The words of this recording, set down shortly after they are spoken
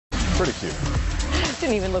Pretty cute.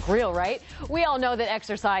 Didn't even look real, right? We all know that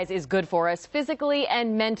exercise is good for us physically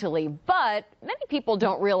and mentally, but many people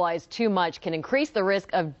don't realize too much can increase the risk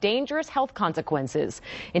of dangerous health consequences.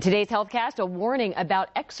 In today's HealthCast, a warning about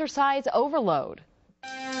exercise overload.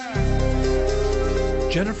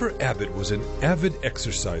 Jennifer Abbott was an avid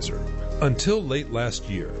exerciser until late last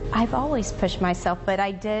year. I've always pushed myself, but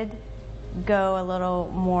I did go a little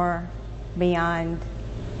more beyond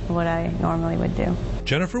what I normally would do.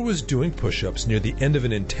 Jennifer was doing push-ups near the end of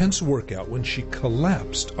an intense workout when she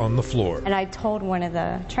collapsed on the floor. And I told one of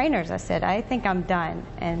the trainers, I said, I think I'm done.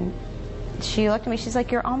 And she looked at me, she's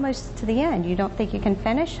like, you're almost to the end. You don't think you can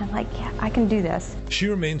finish? I'm like, yeah, I can do this. She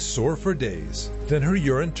remained sore for days. Then her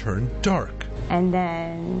urine turned dark. And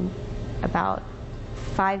then about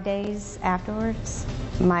 5 days afterwards,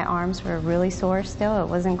 my arms were really sore still. It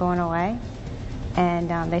wasn't going away. And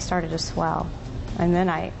they started to swell. And then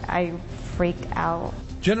I freaked out.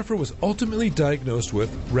 Jennifer was ultimately diagnosed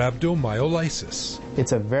with rhabdomyolysis.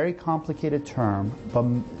 It's a very complicated term, but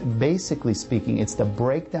basically speaking, it's the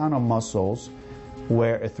breakdown of muscles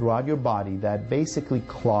where throughout your body that basically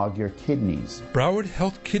clog your kidneys. Broward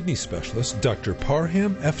Health kidney specialist Dr.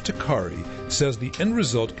 Parham F. Takari says the end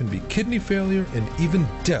result can be kidney failure and even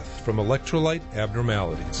death from electrolyte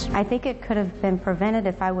abnormalities. I think it could have been prevented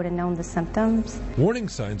if I would have known the symptoms. Warning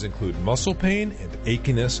signs include muscle pain and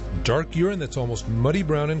achiness, dark urine that's almost muddy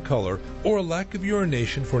brown in color, or a lack of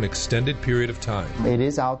urination for an extended period of time. It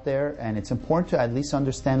is out there, and it's important to at least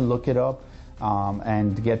understand, look it up,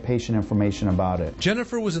 and get patient information about it.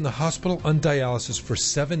 Jennifer was in the hospital on dialysis for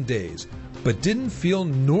 7 days, but didn't feel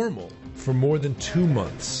normal for more than 2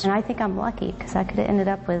 months. And I think I'm lucky because I could have ended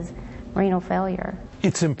up with renal failure.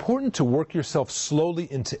 It's important to work yourself slowly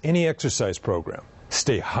into any exercise program.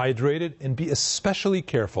 Stay hydrated and be especially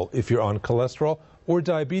careful if you're on cholesterol or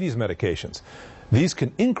diabetes medications. These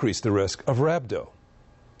can increase the risk of rhabdo.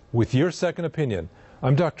 With your second opinion,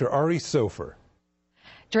 I'm Dr. Ari Soffer.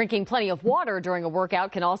 Drinking plenty of water during a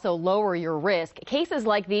workout can also lower your risk. Cases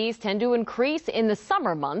like these tend to increase in the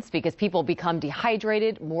summer months because people become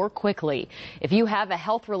dehydrated more quickly. If you have a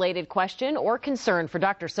health-related question or concern for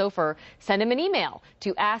Dr. Soffer, send him an email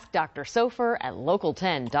to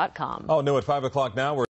askdrsoffer@local10.com. Oh, new at 5 o'clock now.